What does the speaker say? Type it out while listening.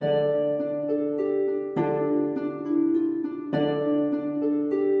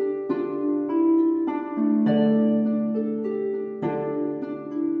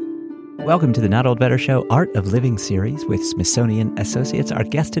Welcome to the Not Old Better Show Art of Living series with Smithsonian Associates. Our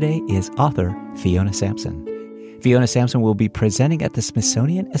guest today is author Fiona Sampson. Fiona Sampson will be presenting at the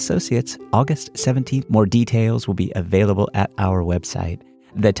Smithsonian Associates August 17th. More details will be available at our website.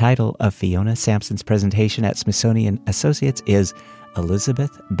 The title of Fiona Sampson's presentation at Smithsonian Associates is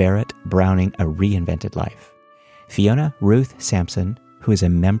Elizabeth Barrett Browning, A Reinvented Life. Fiona Ruth Sampson, who is a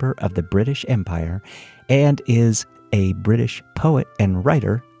member of the British Empire and is a British poet and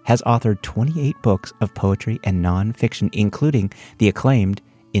writer, has authored 28 books of poetry and nonfiction, including the acclaimed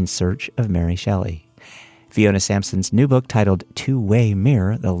In Search of Mary Shelley. Fiona Sampson's new book, titled Two-Way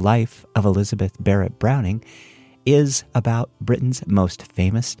Mirror, The Life of Elizabeth Barrett Browning, is about Britain's most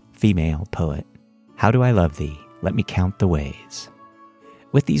famous female poet. How do I love thee? Let me count the ways.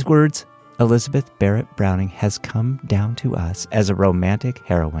 With these words, Elizabeth Barrett Browning has come down to us as a romantic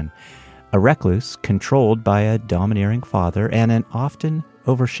heroine, a recluse controlled by a domineering father and an often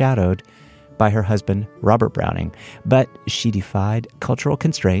overshadowed by her husband, Robert Browning. But she defied cultural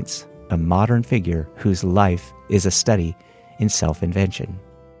constraints, a modern figure whose life is a study in self-invention.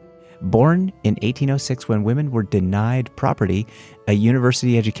 Born in 1806 when women were denied property, a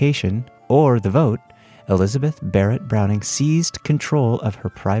university education, or the vote, Elizabeth Barrett Browning seized control of her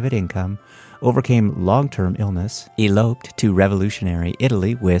private income, overcame long-term illness, eloped to revolutionary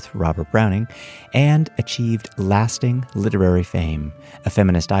Italy with Robert Browning, and achieved lasting literary fame. A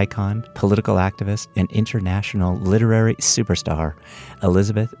feminist icon, political activist, and international literary superstar,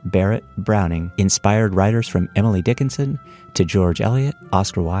 Elizabeth Barrett Browning inspired writers from Emily Dickinson to George Eliot,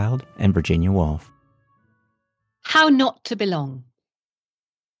 Oscar Wilde, and Virginia Woolf. How not to belong.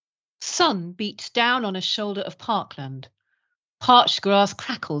 Sun beats down on a shoulder of parkland. Parched grass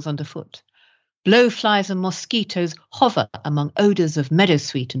crackles underfoot. Blowflies and mosquitoes hover among odours of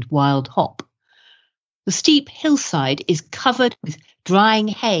meadowsweet and wild hop. The steep hillside is covered with drying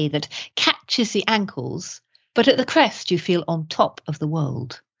hay that catches the ankles, but at the crest you feel on top of the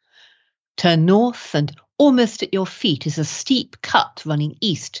world. Turn north and almost at your feet is a steep cut running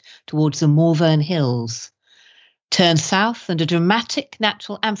east towards the Malvern Hills. Turn south and a dramatic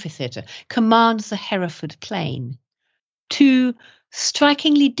natural amphitheatre commands the Hereford Plain. Two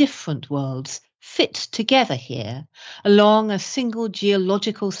strikingly different worlds fit together here along a single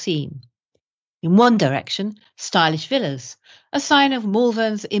geological seam. In one direction, stylish villas, a sign of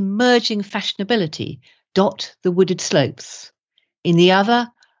Malvern's emerging fashionability, dot the wooded slopes. In the other,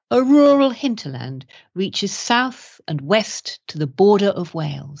 a rural hinterland reaches south and west to the border of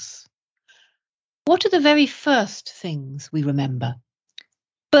Wales. What are the very first things we remember?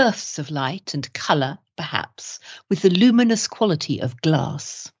 Bursts of light and colour, perhaps, with the luminous quality of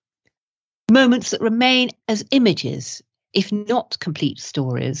glass. Moments that remain as images, if not complete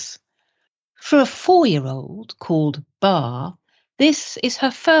stories. For a 4-year-old called Bar, this is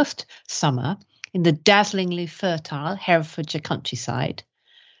her first summer in the dazzlingly fertile Herefordshire countryside.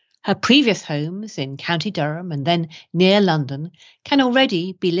 Her previous homes in County Durham and then near London can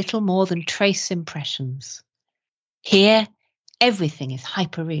already be little more than trace impressions. Here, everything is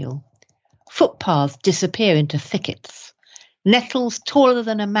hyperreal. Footpaths disappear into thickets. Nettles taller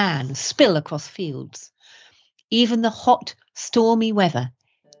than a man spill across fields. Even the hot, stormy weather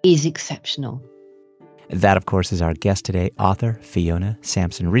is exceptional. That, of course, is our guest today, author Fiona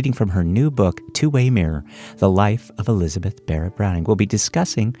Sampson, reading from her new book, Two-Way Mirror, The Life of Elizabeth Barrett Browning. We'll be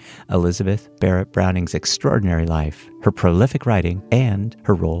discussing Elizabeth Barrett Browning's extraordinary life, her prolific writing, and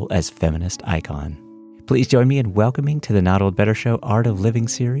her role as feminist icon. Please join me in welcoming to the Not Old Better Show Art of Living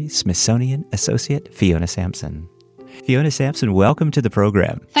series, Smithsonian Associate Fiona Sampson. Fiona Sampson, welcome to the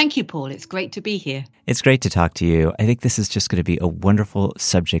program. Thank you, Paul. It's great to be here. It's great to talk to you. I think this is just going to be a wonderful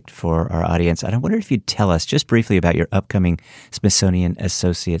subject for our audience. And I wonder if you'd tell us just briefly about your upcoming Smithsonian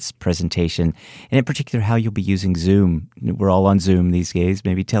Associates presentation, and in particular, how you'll be using Zoom. We're all on Zoom these days.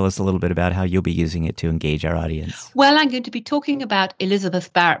 Maybe tell us a little bit about how you'll be using it to engage our audience. Well, I'm going to be talking about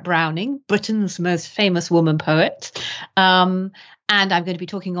Elizabeth Barrett Browning, Britain's most famous woman poet. And I'm going to be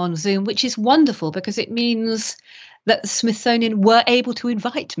talking on Zoom, which is wonderful because it means that the Smithsonian were able to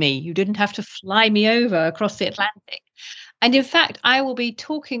invite me. You didn't have to fly me over across the Atlantic. And in fact, I will be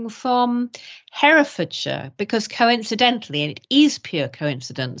talking from Herefordshire because coincidentally, and it is pure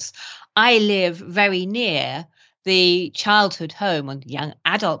coincidence, I live very near the childhood home and young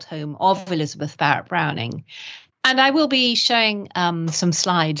adult home of Elizabeth Barrett Browning. And I will be showing some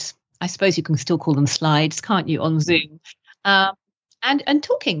slides. I suppose you can still call them slides, can't you, on Zoom? And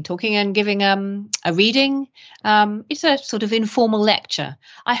talking and giving a reading. It's a sort of informal lecture.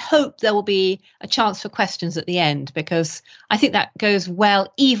 I hope there will be a chance for questions at the end because I think that goes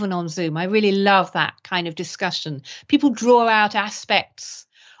well even on Zoom. I really love that kind of discussion. People draw out aspects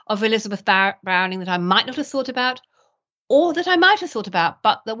of Elizabeth Browning that I might not have thought about, or that I might have thought about,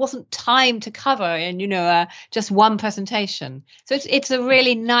 but there wasn't time to cover in, just one presentation. So it's a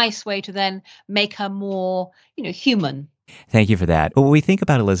really nice way to then make her more, human. Thank you for that. When we think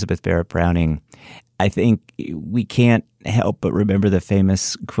about Elizabeth Barrett Browning, I think we can't help but remember the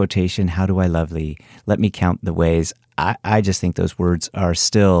famous quotation, "How do I love thee? Let me count the ways." I just think those words are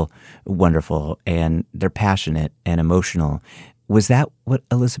still wonderful, and they're passionate and emotional. Was that what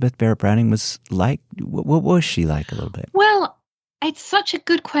Elizabeth Barrett Browning was like? What was she like a little bit? Well, it's such a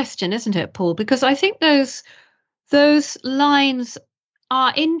good question, isn't it, Paul? Because I think those lines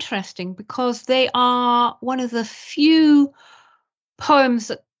are interesting because they are one of the few poems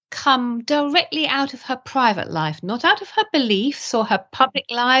that come directly out of her private life, not out of her beliefs or her public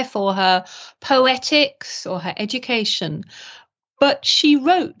life or her poetics or her education. But she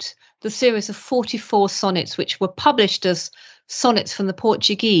wrote the series of 44 sonnets, which were published as sonnets from the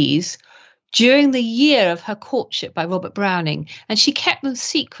Portuguese during the year of her courtship by Robert Browning. And she kept them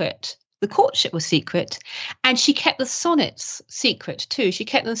secret. The courtship was secret, and she kept the sonnets secret too. She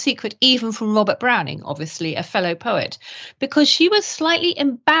kept them secret even from Robert Browning, obviously a fellow poet, because she was slightly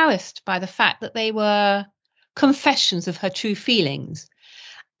embarrassed by the fact that they were confessions of her true feelings.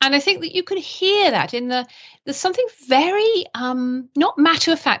 And I think that you can hear that there's something very, not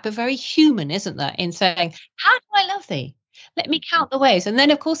matter of fact, but very human, isn't there, in saying, "How do I love thee? Let me count the ways." And then,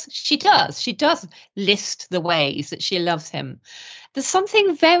 of course, she does. She does list the ways that she loves him. There's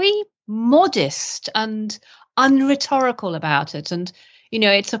something very modest and unrhetorical about it. And,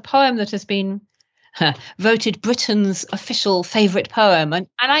 it's a poem that has been voted Britain's official favourite poem. And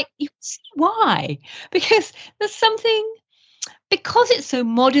you can see why. Because there's something, because it's so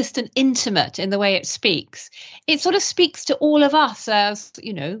modest and intimate in the way it speaks, it sort of speaks to all of us as,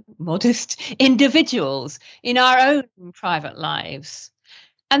 modest individuals in our own private lives.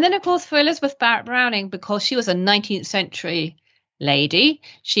 And then, of course, for Elizabeth Barrett Browning, because she was a 19th century lady,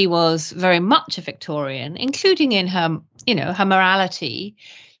 she was very much a Victorian, including in her, her morality.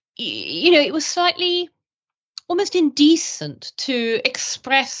 It was slightly almost indecent to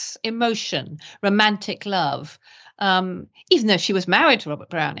express emotion, romantic love, even though she was married to Robert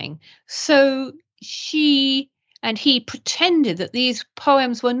Browning. So she and he pretended that these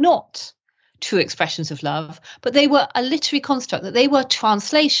poems were not true expressions of love, but they were a literary construct, that they were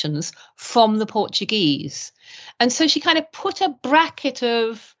translations from the Portuguese. And so she kind of put a bracket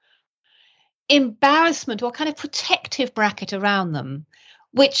of embarrassment or kind of protective bracket around them,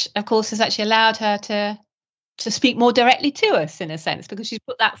 which, of course, has actually allowed her to speak more directly to us, in a sense, because she's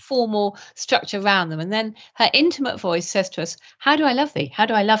put that formal structure around them. And then her intimate voice says to us, "How do I love thee? How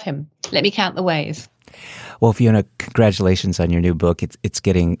do I love him? Let me count the ways." Well, Fiona, congratulations on your new book. It's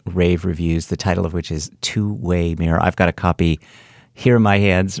getting rave reviews, the title of which is Two-Way Mirror. I've got a copy here in my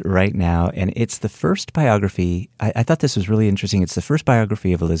hands right now, and it's the first biography. I thought this was really interesting. It's the first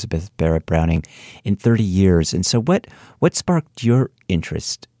biography of Elizabeth Barrett Browning in 30 years. And so what sparked your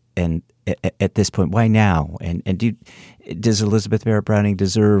interest and at this point? Why now? And does Elizabeth Barrett Browning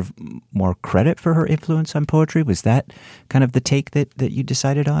deserve more credit for her influence on poetry? Was that kind of the take that you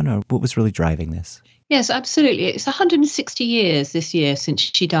decided on, or what was really driving this? Yes, absolutely. It's 160 years this year since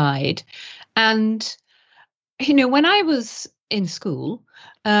she died. And, when I was in school,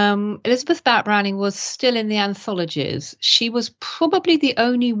 Elizabeth Barrett Browning was still in the anthologies. She was probably the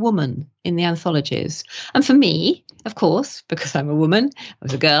only woman in the anthologies. And for me, of course, because I'm a woman, I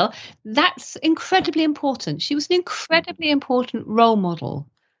was a girl, that's incredibly important. She was an incredibly important role model.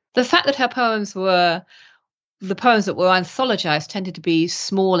 The fact that the poems that were anthologized tended to be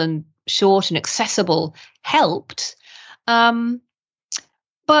small and short and accessible helped.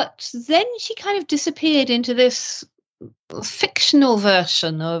 But then she kind of disappeared into this fictional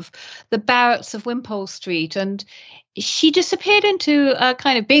version of the Barretts of Wimpole Street, and she disappeared into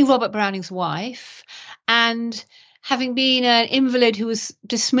kind of being Robert Browning's wife, and having been an invalid who was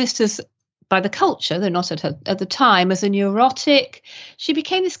dismissed as by the culture, though not at the time, as a neurotic, she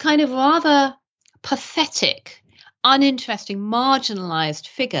became this kind of rather pathetic, uninteresting, marginalized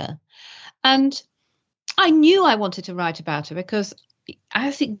figure. And I knew I wanted to write about her because,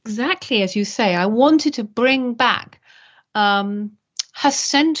 as exactly as you say, I wanted to bring back her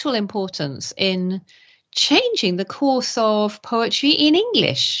central importance in changing the course of poetry in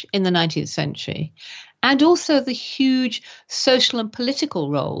English in the 19th century, and also the huge social and political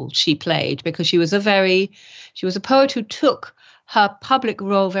role she played, because she was a poet who took her public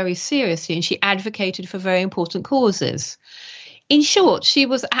role very seriously, and she advocated for very important causes. In short, she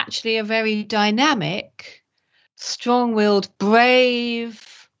was actually a very dynamic, strong-willed,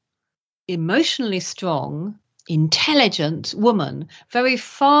 brave, emotionally strong, intelligent woman, very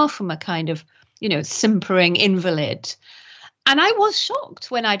far from a kind of, simpering invalid. And I was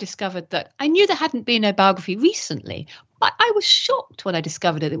shocked when I discovered that. I knew there hadn't been a biography recently, but I was shocked when I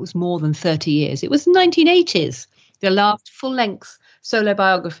discovered it was more than 30 years. It was the 1980s, the last full-length solo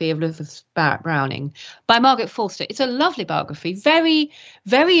biography of Elizabeth Barrett Browning by Margaret Forster. It's a lovely biography, very,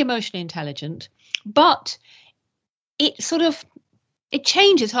 very emotionally intelligent, but it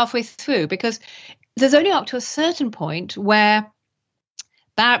changes halfway through, because there's only up to a certain point where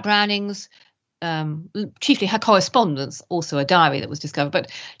Barrett Browning's chiefly her correspondence, also a diary that was discovered,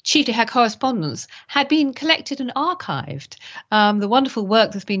 but chiefly her correspondence had been collected and archived. The wonderful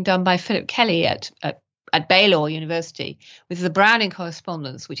work that's been done by Philip Kelly at Baylor University with the Browning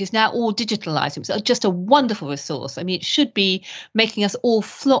correspondence, which is now all digitalized. It was just a wonderful resource. I mean, it should be making us all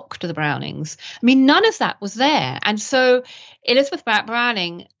flock to the Brownings. I mean, none of that was there. And so Elizabeth Barrett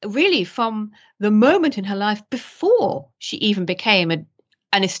Browning, really from the moment in her life before she even became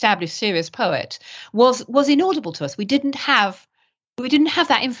an established serious poet, was inaudible to us. We didn't have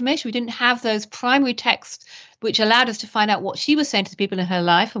that information. We didn't have those primary texts which allowed us to find out what she was saying to the people in her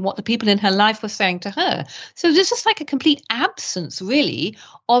life and what the people in her life were saying to her. So there's just like a complete absence, really,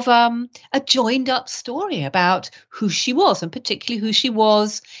 of a joined up story about who she was, and particularly who she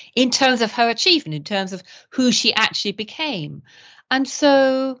was in terms of her achievement, in terms of who she actually became. And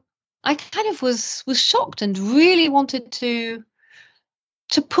so I kind of was shocked and really wanted to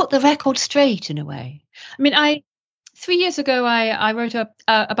put the record straight in a way. I mean, 3 years ago, I wrote a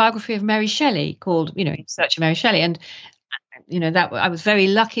biography of Mary Shelley called, In Search of Mary Shelley. And, that I was very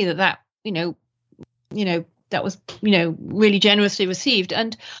lucky that was, really generously received.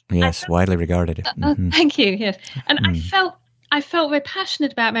 And yes, widely regarded. Mm-hmm. Thank you. Yes. And I felt very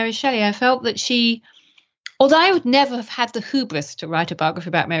passionate about Mary Shelley. I felt that she, although I would never have had the hubris to write a biography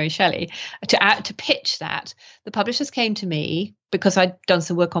about Mary Shelley, to pitch that, the publishers came to me because I'd done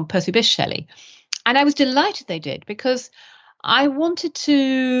some work on Percy Bysshe Shelley. And I was delighted they did, because I wanted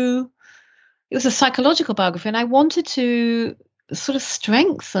to, it was a psychological biography, and I wanted to sort of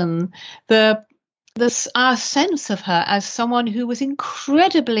strengthen our sense of her as someone who was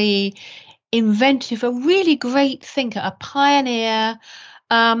incredibly inventive, a really great thinker, a pioneer,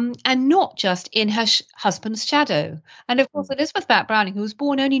 and not just in her husband's shadow. And of course, Elizabeth Barrett Browning, who was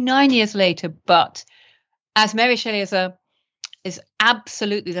born only 9 years later, but as Mary Shelley is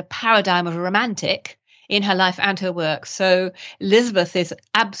absolutely the paradigm of a romantic in her life and her work. So Elizabeth is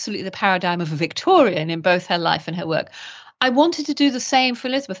absolutely the paradigm of a Victorian in both her life and her work. I wanted to do the same for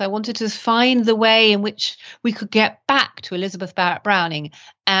Elizabeth. I wanted to find the way in which we could get back to Elizabeth Barrett Browning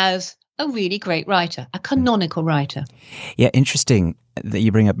as a really great writer, a canonical writer. Yeah, interesting that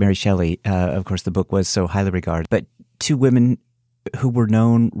you bring up Mary Shelley. Of course, the book was so highly regarded, but two women who were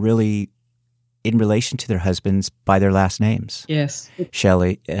known really in relation to their husbands by their last names. Yes.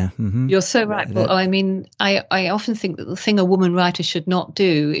 Shelley. Mm-hmm. You're so right. Well, I mean, I often think that the thing a woman writer should not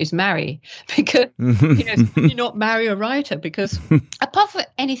do is marry, because, you not marry a writer, because apart from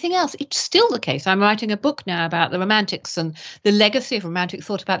anything else, it's still the case. I'm writing a book now about the Romantics and the legacy of Romantic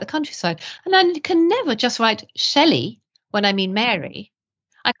thought about the countryside. And I can never just write Shelley when I mean Mary.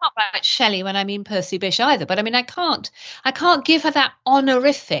 I can't write Shelley when I mean Percy Bysshe either. But I mean, I can't give her that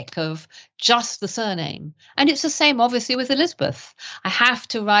honorific of just the surname. And it's the same, obviously, with Elizabeth. I have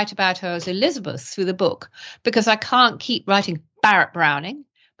to write about her as Elizabeth through the book, because I can't keep writing Barrett Browning,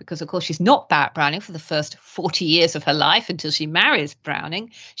 because, of course, she's not Barrett Browning for the first 40 years of her life until she marries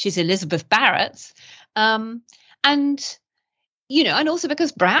Browning. She's Elizabeth Barrett. And also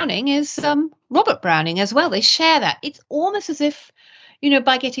because Browning is Robert Browning as well. They share that. It's almost as if,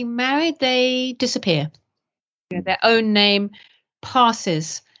 by getting married, they disappear. Their own name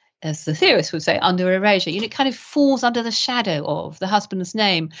passes, as the theorists would say, under erasure. It kind of falls under the shadow of the husband's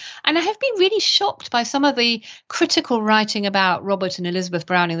name. And I have been really shocked by some of the critical writing about Robert and Elizabeth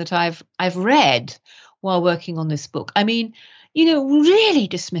Browning that I've read while working on this book. I mean, really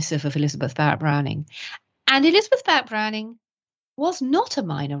dismissive of Elizabeth Barrett Browning. And Elizabeth Barrett Browning was not a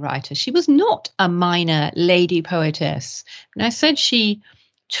minor writer. She was not a minor lady poetess. And I said she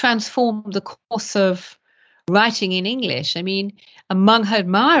transformed the course of writing in English. I mean, among her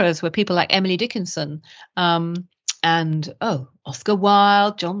admirers were people like Emily Dickinson, and Oscar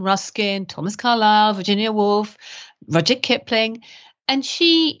Wilde, John Ruskin, Thomas Carlyle, Virginia Woolf, Rudyard Kipling. And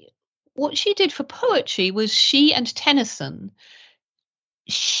what she did for poetry was she and Tennyson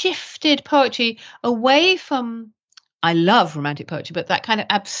shifted poetry away from, I love romantic poetry, but that kind of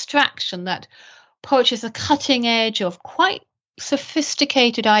abstraction, that poetry is a cutting edge of quite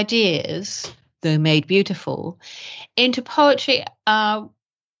sophisticated ideas, though made beautiful, into poetry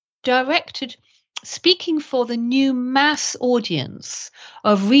directed speaking for the new mass audience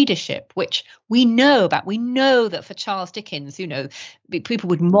of readership, which we know about. We know that for Charles Dickens, people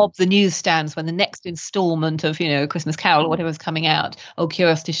would mob the newsstands when the next installment of, Christmas Carol or whatever was coming out, or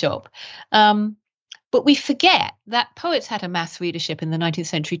Curiosity Shop. But we forget that poets had a mass readership in the 19th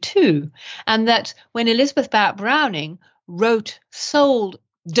century too, and that when Elizabeth Barrett Browning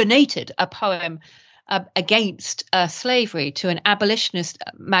donated a poem against slavery to an abolitionist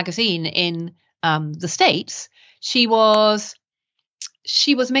magazine in the States, she was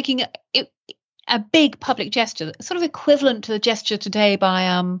making a big public gesture, sort of equivalent to the gesture today by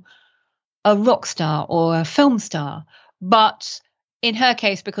a rock star or a film star. But in her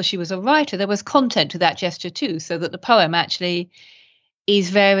case, because she was a writer, there was content to that gesture too, so that the poem actually makes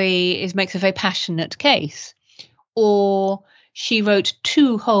a very passionate case. Or she wrote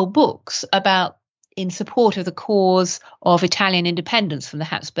 2 whole books in support of the cause of Italian independence from the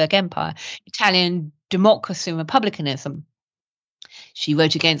Habsburg Empire, Italian democracy and republicanism. She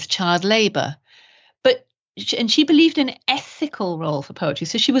wrote against child labor, and she believed in an ethical role for poetry.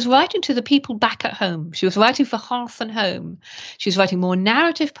 So she was writing to the people back at home. She was writing for hearth and home. She was writing more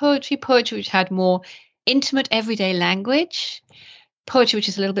narrative poetry which had more intimate everyday language, poetry which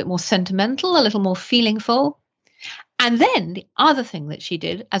is a little bit more sentimental, a little more feelingful. And then the other thing that she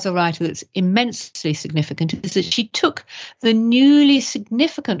did as a writer that's immensely significant is that she took the newly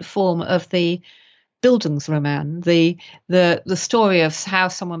significant form of the Bildungsroman, the story of how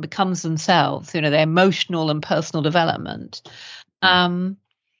someone becomes themselves, their emotional and personal development. And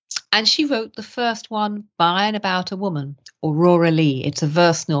she wrote the first one by and about a woman, Aurora Lee. It's a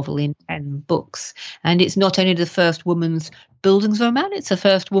verse novel in 10 books. And it's not only the first woman's Bildungsroman, it's the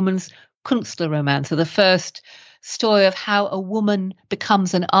first woman's Künstlerroman. So the first story of how a woman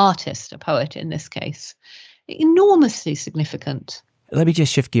becomes an artist, a poet in this case. Enormously significant. Let me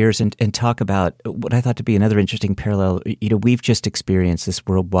just shift gears and talk about what I thought to be another interesting parallel. We've just experienced this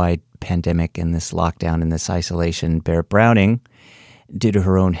worldwide pandemic and this lockdown and this isolation. Barrett Browning, due to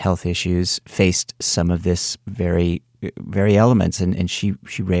her own health issues, faced some of this very, very elements, and she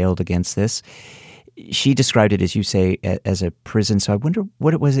railed against this. She described it, as you say, as a prison. So I wonder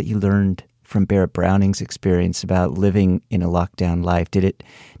what it was that you learned from Barrett Browning's experience about living in a lockdown life. Did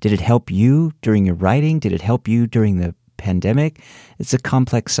it help you during your writing? Did it help you during the pandemic? It's a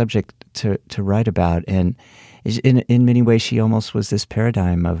complex subject to write about, and in many ways, she almost was this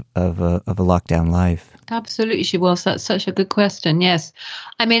paradigm of a lockdown life. Absolutely, she was. That's such a good question. Yes,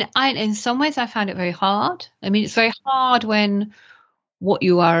 I mean, in some ways, I found it very hard. I mean, it's very hard when what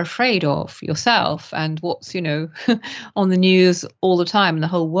you are afraid of yourself and what's on the news all the time and the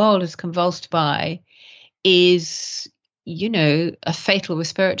whole world is convulsed by is a fatal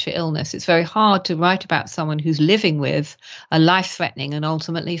respiratory illness. It's very hard to write about someone who's living with a life-threatening and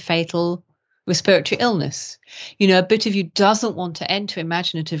ultimately fatal respiratory illness. A bit of you doesn't want to enter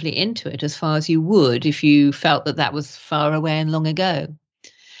imaginatively into it as far as you would if you felt that was far away and long ago.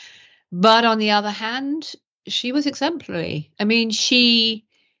 But on the other hand, she was exemplary. I mean,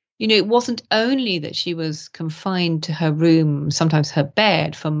 it wasn't only that she was confined to her room, sometimes her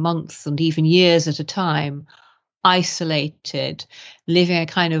bed, for months and even years at a time, isolated, living a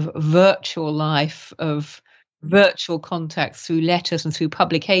kind of virtual life of virtual contacts through letters and through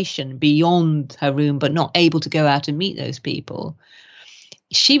publication beyond her room, but not able to go out and meet those people.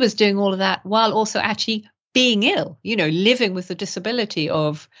 She was doing all of that while also actually being ill, living with the disability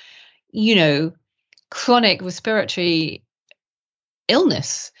of, chronic respiratory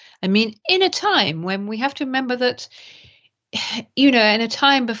illness. I mean, in a time when we have to remember that, in a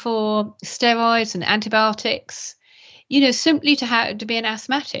time before steroids and antibiotics, simply to be an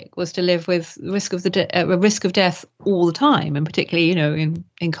asthmatic was to live with risk of death all the time, and particularly,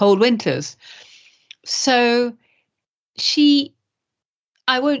 in cold winters. So she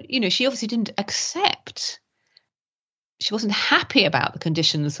obviously didn't accept. She wasn't happy about the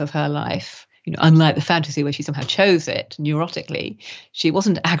conditions of her life. Unlike the fantasy where she somehow chose it neurotically, she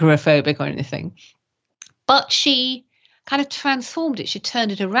wasn't agoraphobic or anything. But she kind of transformed it. She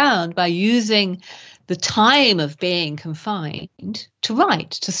turned it around by using the time of being confined to write,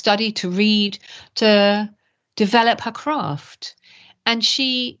 to study, to read, to develop her craft. And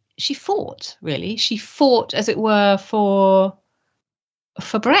she fought, really. She fought, as it were, for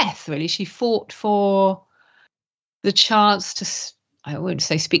breath, really. She fought for the chance to, I won't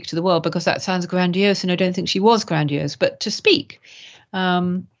say speak to the world because that sounds grandiose, and I don't think she was grandiose, but to speak,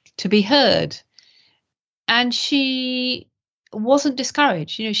 to be heard. And she wasn't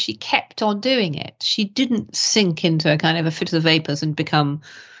discouraged. She kept on doing it. She didn't sink into a kind of a fit of the vapors and become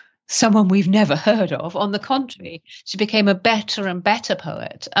someone we've never heard of. On the contrary, she became a better and better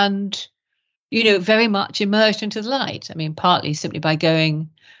poet. And very much emerged into the light. I mean, partly simply by going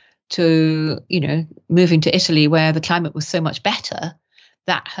to, moving to Italy where the climate was so much better,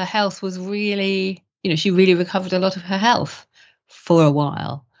 that her health was really, she really recovered a lot of her health for a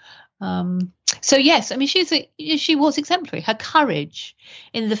while. So yes, I mean, she was exemplary. Her courage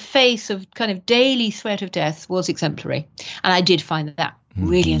in the face of kind of daily threat of death was exemplary. And I did find that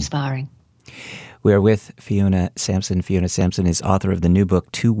really inspiring. We are with Fiona Sampson. Fiona Sampson is author of the new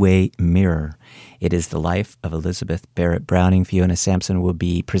book, Two-Way Mirror. It is the life of Elizabeth Barrett Browning. Fiona Sampson will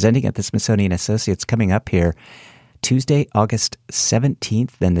be presenting at the Smithsonian Associates coming up here Tuesday, August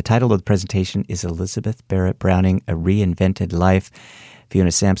 17th. Then the title of the presentation is Elizabeth Barrett Browning, A Reinvented Life.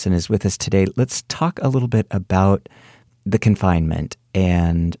 Fiona Sampson is with us today. Let's talk a little bit about the confinement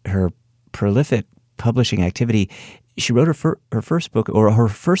and her prolific publishing activity. She wrote her first book, or her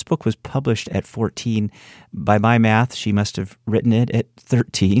first book was published at 14. By my math, she must have written it at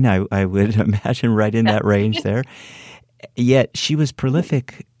 13. I would imagine right in that range there. Yet she was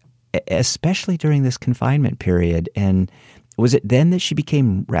prolific, especially during this confinement period. And was it then that she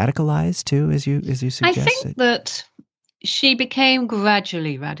became radicalized too, as you suggest? I think that she became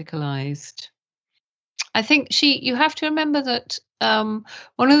gradually radicalized. I think you have to remember that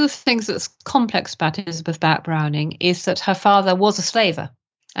one of the things that's complex about Elizabeth Barrett Browning is that her father was a slaver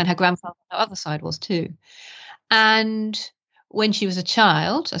and her grandfather on the other side was too. And when she was a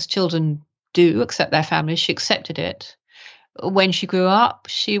child, as children do accept their families, she accepted it. When she grew up,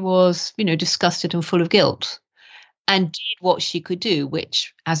 she was, disgusted and full of guilt and did what she could do,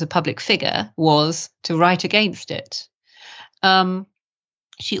 which as a public figure was to write against it.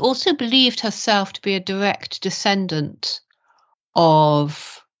 She also believed herself to be a direct descendant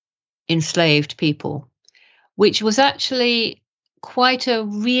of enslaved people, which was actually quite a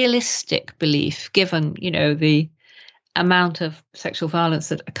realistic belief, given, the amount of sexual violence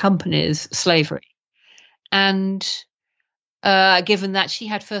that accompanies slavery. And given that she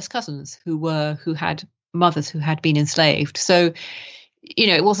had first cousins who had mothers who had been enslaved. So,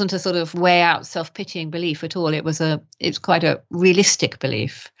 it wasn't a sort of way out self-pitying belief at all. It's quite a realistic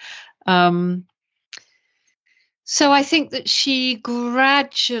belief. So I think that she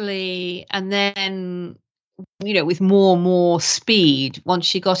gradually, and then, with more and more speed, once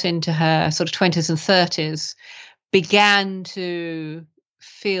she got into her sort of 20s and 30s, began to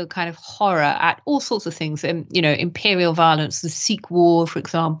feel kind of horror at all sorts of things, imperial violence, the Sikh War, for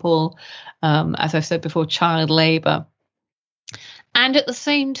example, as I've said before, child labor. And at the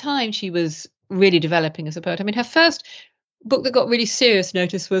same time, she was really developing as a poet. I mean, her first book that got really serious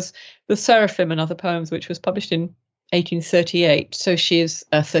notice was The Seraphim and Other Poems, which was published in 1838. So she is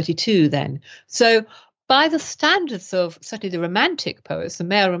 32 then. So by the standards of certainly the romantic poets, the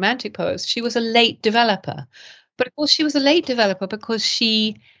male romantic poets, she was a late developer. But of course, she was a late developer because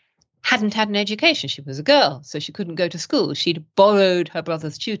she hadn't had an education. She was a girl, so she couldn't go to school. She'd borrowed her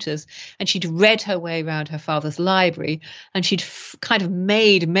brother's tutors and she'd read her way around her father's library, and she'd kind of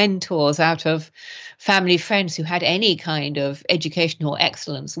made mentors out of family friends who had any kind of educational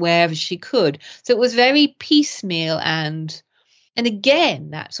excellence wherever she could. So it was very piecemeal and again,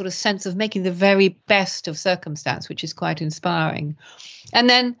 that sort of sense of making the very best of circumstance, which is quite inspiring. And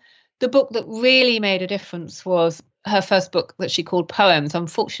then the book that really made a difference was her first book that she called Poems.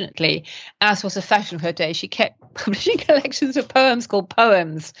 Unfortunately, as was the fashion of her day, she kept publishing collections of poems called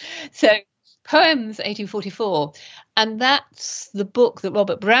Poems. So Poems, 1844. And that's the book that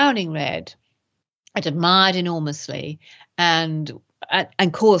Robert Browning read and admired enormously and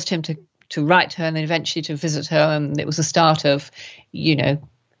caused him to write her and then eventually to visit her. And it was the start of,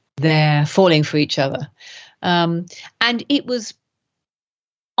 their falling for each other. And it was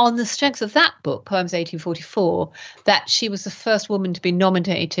on the strength of that book, Poems 1844, that she was the first woman to be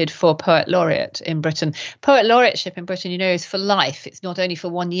nominated for Poet Laureate in Britain. Poet Laureateship in Britain, is for life. It's not only for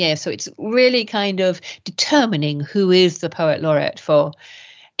 1 year. So it's really kind of determining who is the Poet Laureate for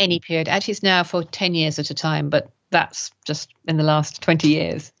any period. Actually, it's now for 10 years at a time, but that's just in the last 20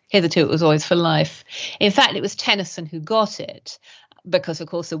 years. Hitherto, it was always for life. In fact, it was Tennyson who got it, because, of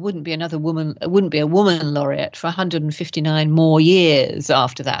course, there wouldn't be a woman laureate for 159 more years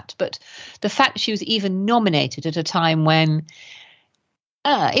after that. But the fact that she was even nominated at a time when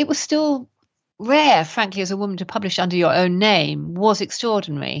it was still rare, frankly, as a woman to publish under your own name was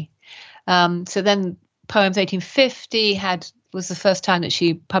extraordinary. So then Poems 1850 was the first time that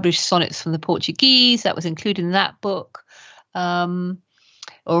she published sonnets from the Portuguese. That was included in that book. Aurora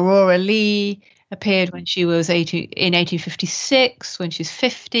Leigh appeared when she was in 1856, when she's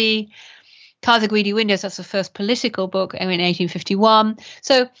 50. Cars of Greedy Windows, that's the first political book, in 1851.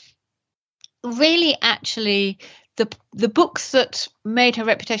 So really, actually, the books that made her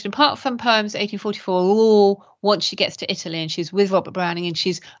reputation, apart from Poems 1844, are all once she gets to Italy and she's with Robert Browning and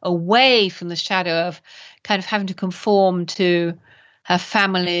she's away from the shadow of kind of having to conform to her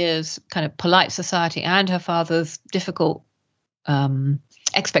family's kind of polite society and her father's difficult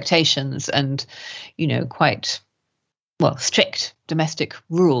expectations and, quite, strict domestic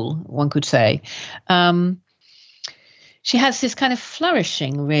rule, one could say. She has this kind of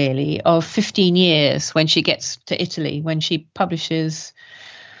flourishing, really, of 15 years when she gets to Italy, when she publishes,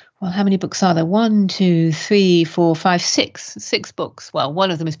 how many books are there? 1, 2, 3, 4, 5, 6. 6 books. Well,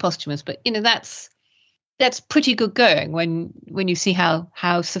 one of them is posthumous, but, that's pretty good going when you see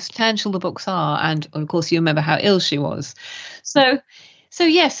how substantial the books are. And, of course, you remember how ill she was. So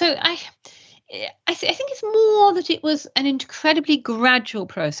I think it's more that it was an incredibly gradual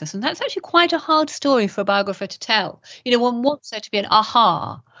process. And that's actually quite a hard story for a biographer to tell. One wants there to be an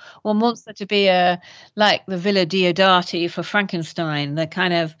aha. One wants there to be like the Villa Diodati for Frankenstein, the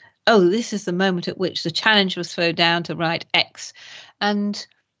kind of, this is the moment at which the challenge was thrown down to write X. And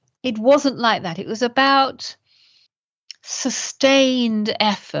it wasn't like that. It was about sustained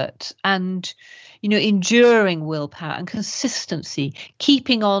effort and, enduring willpower and consistency,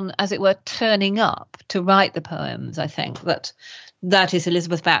 keeping on, as it were, turning up to write the poems. I think that is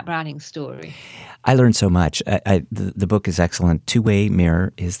Elizabeth Barrett Browning's story. I learned so much. The book is excellent. Two-Way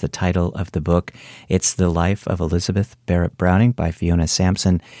Mirror is the title of the book. It's The Life of Elizabeth Barrett Browning by Fiona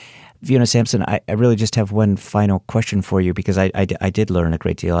Sampson. Fiona Sampson, I really just have one final question for you because I did learn a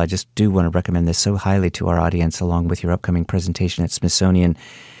great deal. I just do want to recommend this so highly to our audience along with your upcoming presentation at Smithsonian.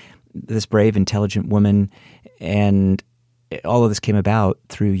 This brave, intelligent woman, and all of this came about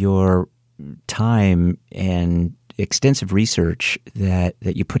through your time and extensive research that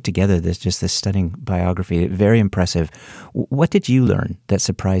you put together. This stunning biography, very impressive. What did you learn that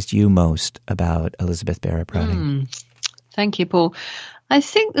surprised you most about Elizabeth Barrett Browning? Thank you, Paul. I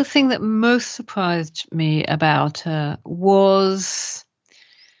think the thing that most surprised me about her was,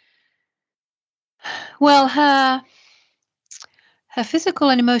 her physical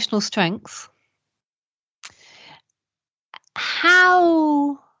and emotional strength,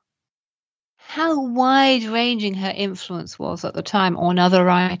 how wide-ranging her influence was at the time on other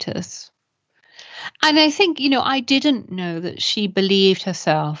writers. And I think, I didn't know that she believed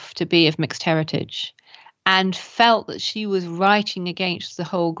herself to be of mixed heritage and felt that she was writing against the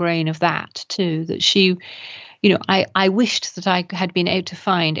whole grain of that too, that she, I wished that I had been able to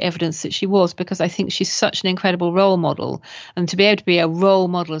find evidence that she was, because I think she's such an incredible role model. And to be able to be a role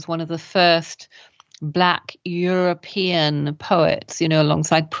model as one of the first Black European poets,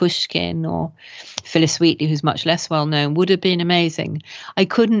 alongside Pushkin or Phyllis Wheatley, who's much less well known, would have been amazing. I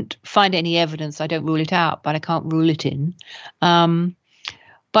couldn't find any evidence. I don't rule it out, but I can't rule it in. But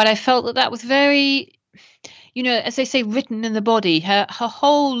I felt that was very, as they say, written in the body. Her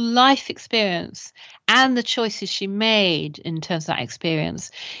whole life experience and the choices she made in terms of that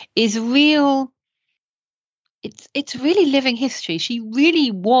experience is real. It's really living history. She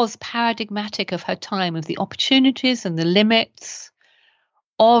really was paradigmatic of her time, of the opportunities and the limits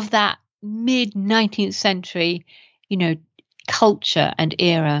of that mid-19th century, culture and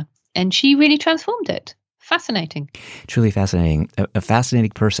era. And she really transformed it. Fascinating. Truly fascinating. A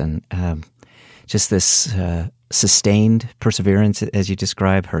fascinating person. Just this sustained perseverance, as you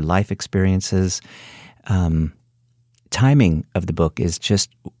describe, her life experiences. Timing of the book is just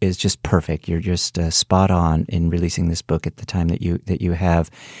perfect. You're just spot on in releasing this book at the time that you have.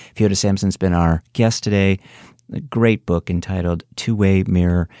 Fiona Sampson's been our guest today. A great book entitled Two-Way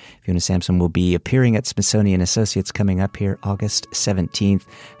Mirror. Fiona Sampson will be appearing at Smithsonian Associates coming up here August 17th.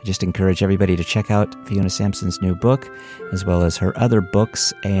 I just encourage everybody to check out Fiona Sampson's new book, as well as her other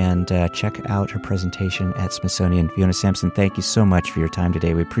books, and check out her presentation at Smithsonian. Fiona Sampson, thank you so much for your time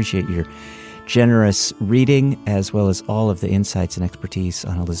today. We appreciate your generous reading, as well as all of the insights and expertise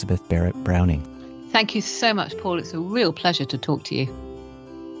on Elizabeth Barrett Browning. Thank you so much, Paul. It's a real pleasure to talk to you.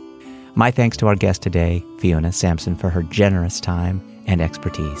 My thanks to our guest today, Fiona Sampson, for her generous time and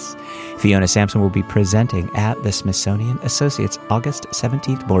expertise. Fiona Sampson will be presenting at the Smithsonian Associates August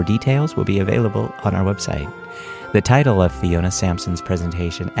 17th. More details will be available on our website. The title of Fiona Sampson's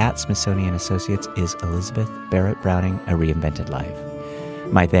presentation at Smithsonian Associates is Elizabeth Barrett Browning, A Reinvented Life.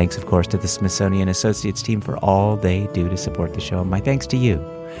 My thanks, of course, to the Smithsonian Associates team for all they do to support the show. My thanks to you,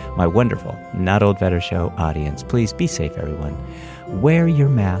 my wonderful Not Old Better Show audience. Please be safe, everyone. Wear your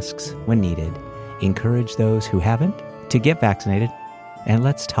masks when needed. Encourage those who haven't to get vaccinated. And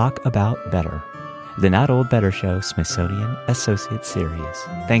let's talk about better. The Not Old Better Show Smithsonian Associates series.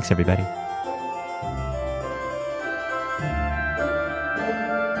 Thanks, everybody.